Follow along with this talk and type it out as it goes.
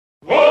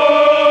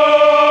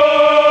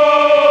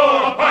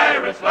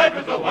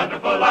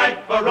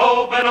a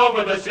roving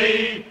over the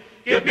sea.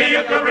 Give me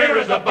a career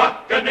as a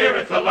buccaneer,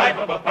 it's the life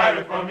of a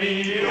pirate for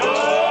me.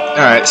 Oh,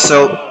 Alright,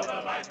 so,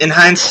 in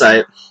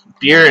hindsight,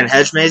 beer and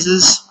hedge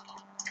mazes,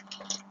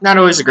 not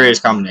always the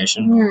greatest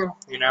combination,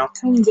 you know?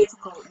 Kind of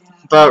difficult, yeah.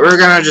 But we're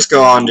gonna just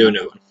go on to a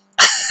new one.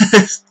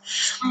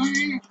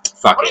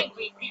 Fuck it.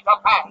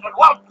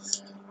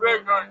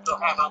 We're going to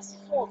have a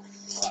full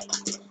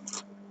fight.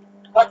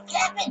 But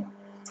Captain,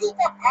 Peter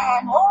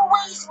Pan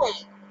always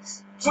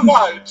wins.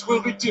 Tonight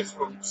will be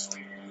different,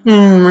 Steve.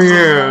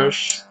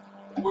 Yes.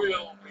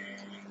 Will be.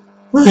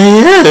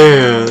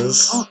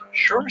 Yes. Oh,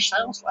 sure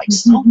sounds like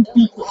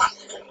something.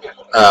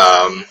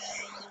 I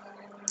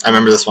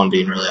remember this one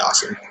being really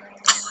awesome.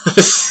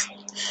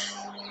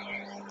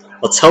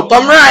 Let's hope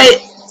I'm right.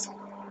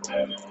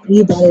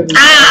 You better be.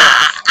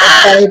 Ah!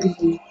 Better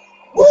be.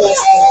 The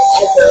best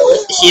thing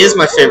ever. He is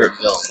my favorite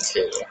villain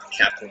too,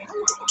 Captain.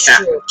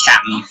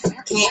 Captain.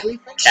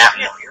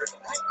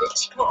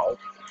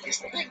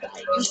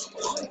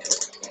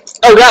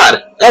 Oh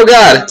God! Oh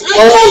God!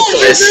 Oh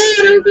this.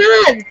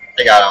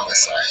 I got on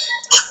this side.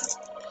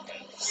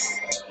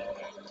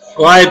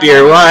 Why,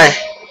 beer? Why?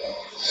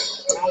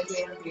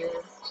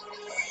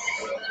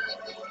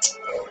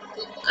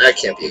 That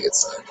can't be a good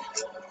sign.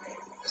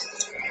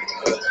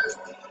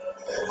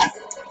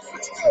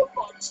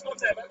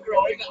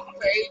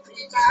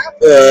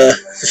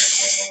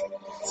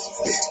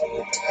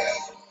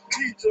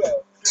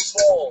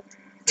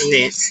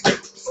 Neat.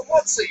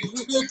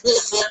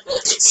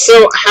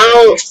 So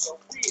how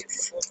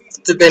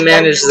did they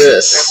manage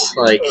this?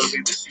 Like,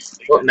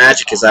 what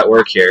magic is at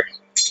work here?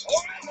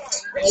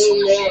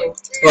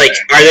 Like,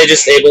 are they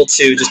just able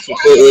to just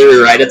completely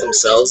rewrite it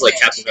themselves? Like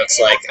Captain Hook's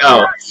like,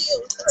 oh,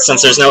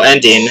 since there's no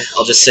ending,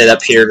 I'll just say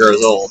that Peter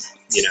grows old,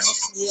 you know?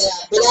 Yeah,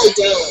 but I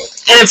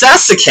don't. And if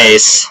that's the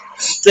case,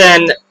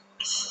 then,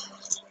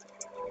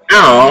 I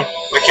don't know,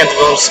 why can't the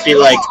villain just be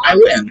like, I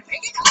win?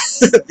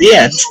 The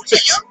end.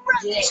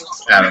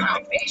 I don't know.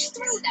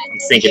 I'm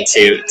thinking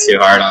too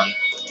hard on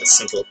a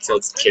simple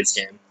kids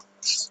game.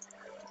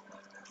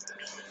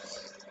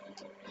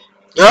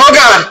 Oh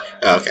God!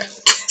 Oh, okay.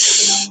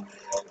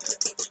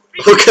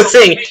 Well, good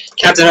thing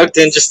Captain Hook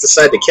didn't just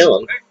decide to kill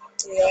him.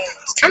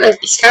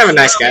 He's kind of a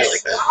nice guy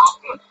like that.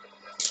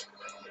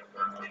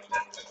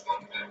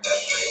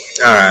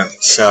 Alright,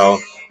 so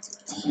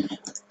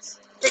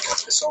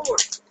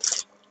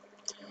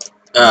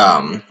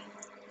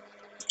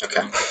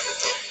okay.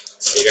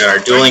 So we got our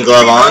dueling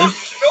glove on.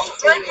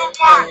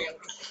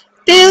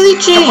 Billy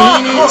Jean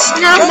is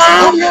not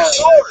mine.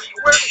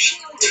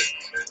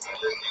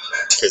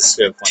 Because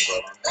we have one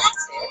glove on.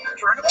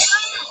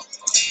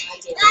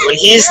 When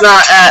he's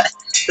not at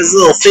his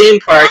little theme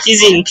park,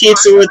 he's eating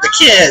pizza with the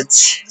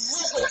kids.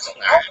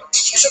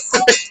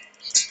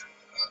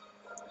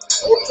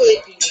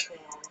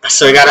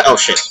 So we gotta. Oh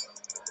shit.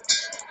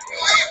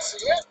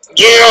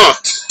 Yeah!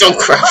 Don't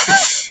cry.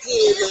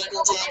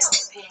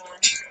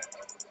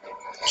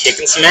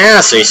 Kicking some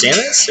ass. Are you seeing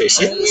this? Are you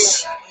seeing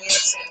this?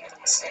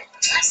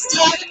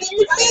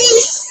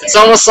 It's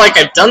almost like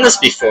I've done this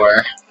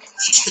before.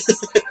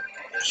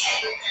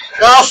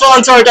 I'll fall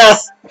into our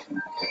death.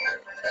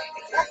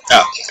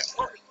 Oh.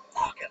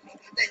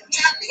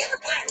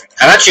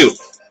 How about you?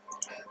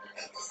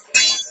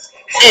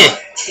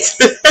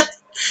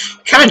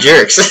 Kind of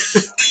jerks.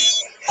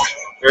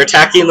 We're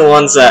attacking the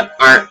ones that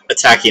aren't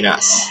attacking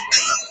us.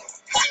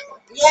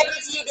 Yeah, but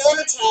if you don't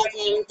attack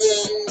him,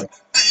 then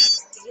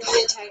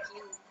he'll attack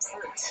you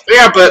first.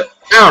 Yeah, but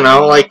I don't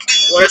know. Like,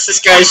 what if this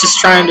guy's just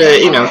trying to,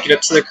 you know, get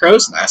up to the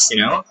crow's nest? You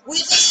know? With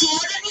a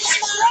sword in his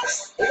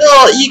mouth?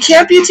 Well, you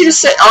can't be too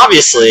safe.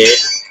 Obviously,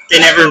 they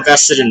never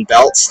invested in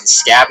belts and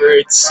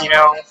scabbards. You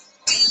know.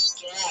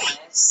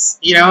 Yes.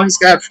 You know, he's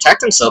got to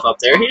protect himself up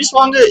there. He just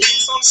wanted to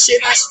see a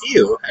nice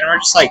view, and we're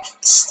just like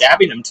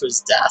stabbing him to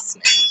his death.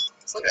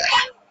 Look at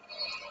that.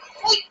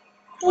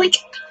 Boink.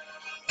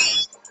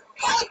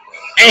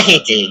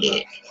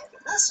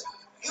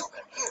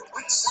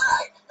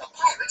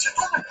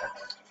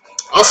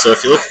 Also,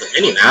 if you look at the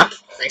mini-map,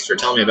 thanks for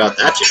telling me about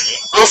that, Jimmy.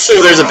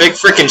 Also, there's a big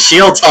freaking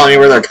shield telling me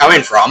where they're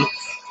coming from.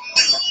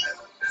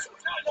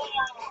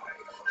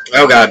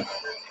 Oh God.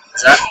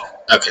 Is that?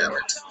 Okay, that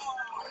worked.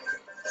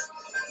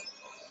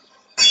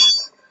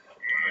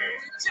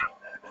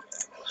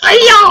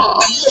 Hiya!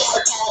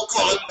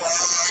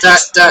 Dun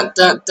dun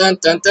dun dun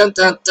dun dun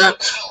dun dun.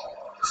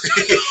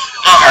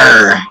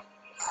 Arr!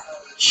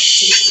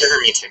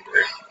 Sugary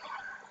timber.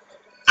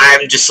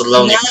 I'm just a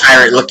lonely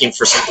pirate looking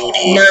for some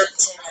booty. Not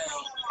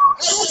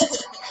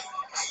tonight.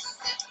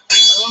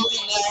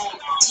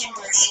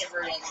 Timber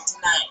shivering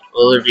tonight.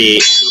 Will there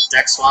be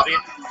deck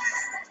swabbing?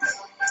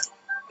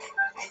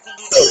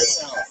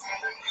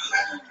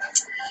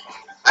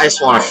 I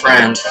just want a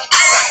friend.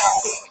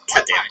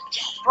 God damn it.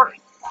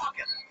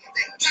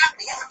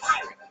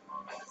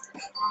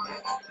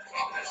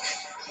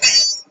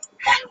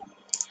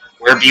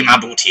 Where be my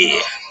booty?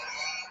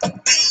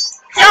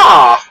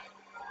 Yeah.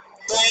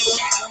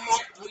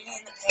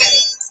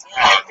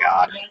 Oh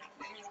God.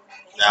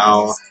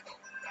 No.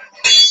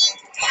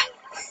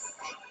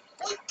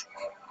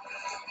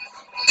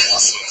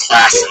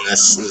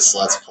 ass in this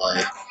Let's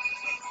Play.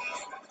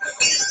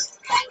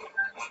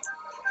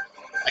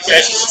 I could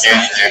actually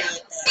stand there.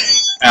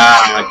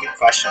 Good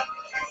question.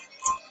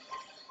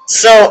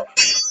 So,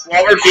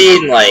 while we're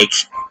being, like,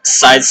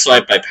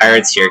 sideswiped by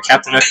pirates here,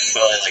 Captain Hook can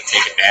totally, like,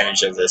 take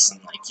advantage of this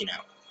and, like, you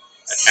know,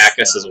 attack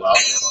us as well.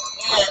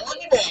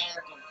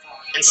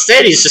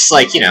 Instead, he's just,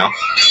 like, you know,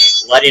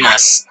 letting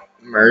us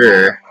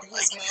murder,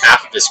 like,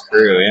 half of his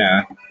crew,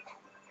 yeah.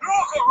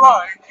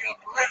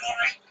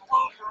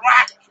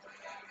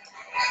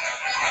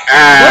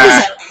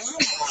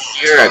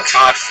 You're a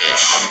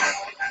codfish.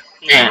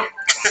 Man.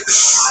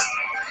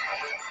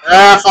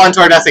 Falling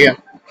toward death again.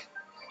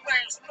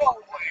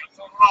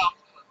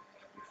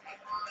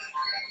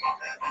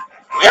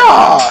 Yeah.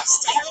 Oh,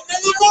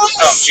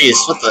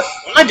 jeez, what am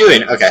I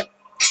doing? Okay.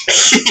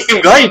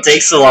 I'm glad you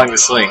take so long to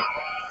swing.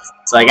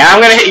 It's like,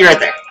 I'm gonna hit you right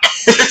there.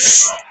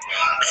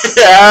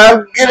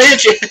 I'm gonna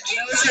hit you.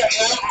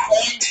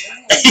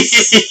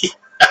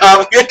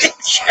 I'm gonna hit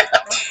you.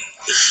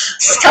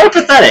 It's kind of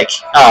pathetic.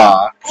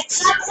 Aww.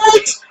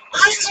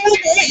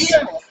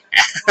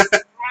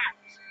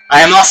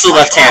 I am also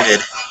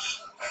left-handed.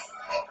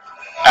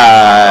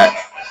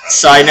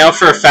 So I know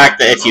for a fact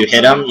that if you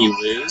hit him, you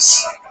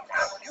lose.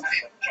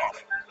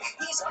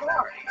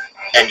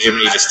 And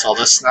Jiminy just told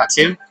us not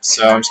to,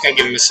 so I'm just gonna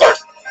give him his sword.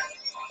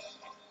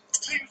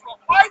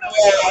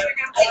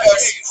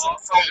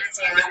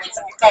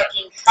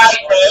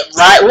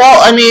 Right,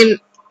 well, I mean,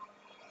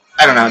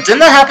 I don't know. Didn't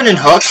that happen in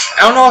Hook?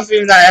 I don't know if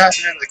even that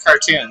happened in the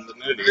cartoon, the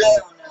movie.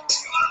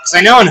 Because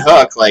I know in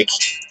Hook, like,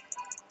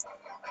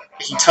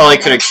 he totally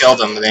could have killed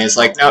him, but then he's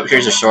like, nope,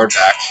 here's your sword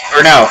back.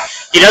 Or no,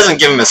 he doesn't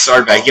give him his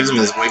sword back, he gives him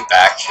his wig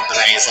back. But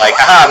then he's like,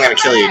 haha, I'm gonna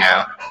kill you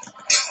now.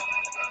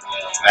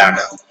 I don't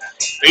know.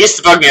 It used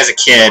to bug me as a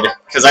kid,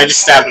 because I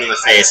just stabbed him in the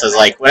face. I was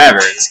like, whatever,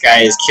 this guy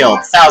has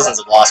killed thousands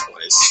of Lost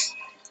Boys.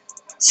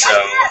 So,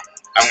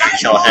 I'm gonna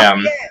kill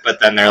him. But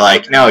then they're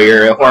like, no,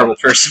 you're a horrible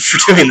person for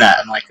doing that.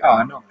 I'm like,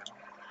 oh, no.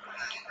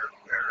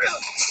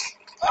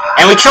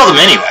 And we killed him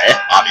anyway,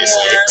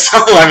 obviously. So,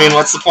 I mean,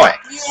 what's the point?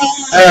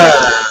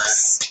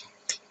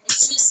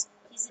 It's just,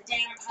 he's a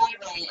damn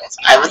pirate.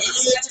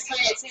 You have to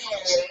play it fair.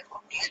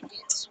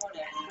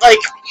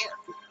 Like,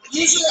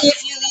 usually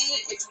if you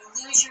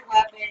lose your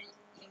weapon,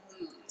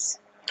 you lose.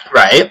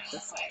 Right.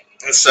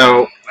 And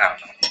so, I don't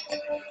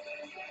know.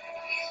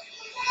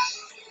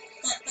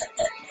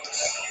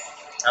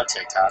 On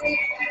TikTok.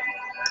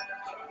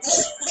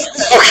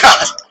 Oh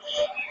god!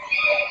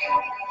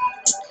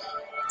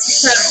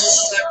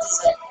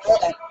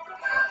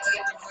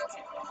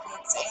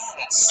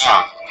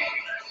 Oh.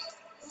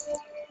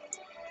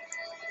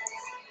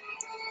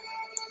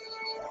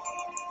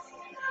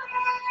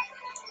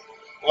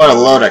 What a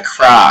load of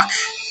crock.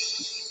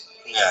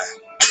 Yeah.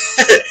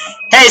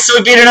 Hey, so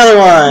we beat another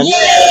one! Yay!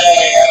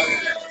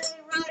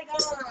 Right on.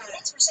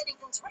 Thanks for setting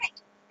things right.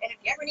 And if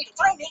you ever need to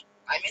find me,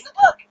 I'm in the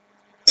book.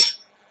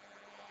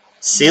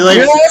 See you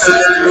later.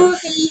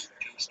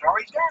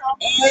 Stories down.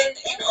 And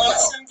an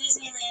awesome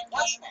Disneyland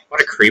game.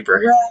 What a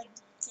creeper.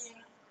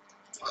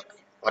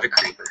 What a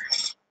creeper.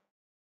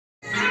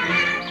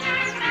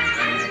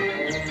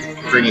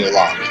 Bring you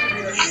along.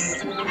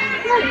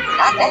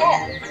 Not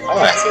bad. Oh,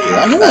 I think you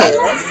like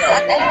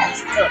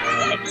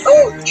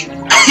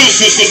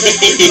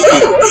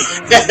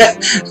that.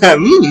 Not bad.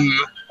 Mmm.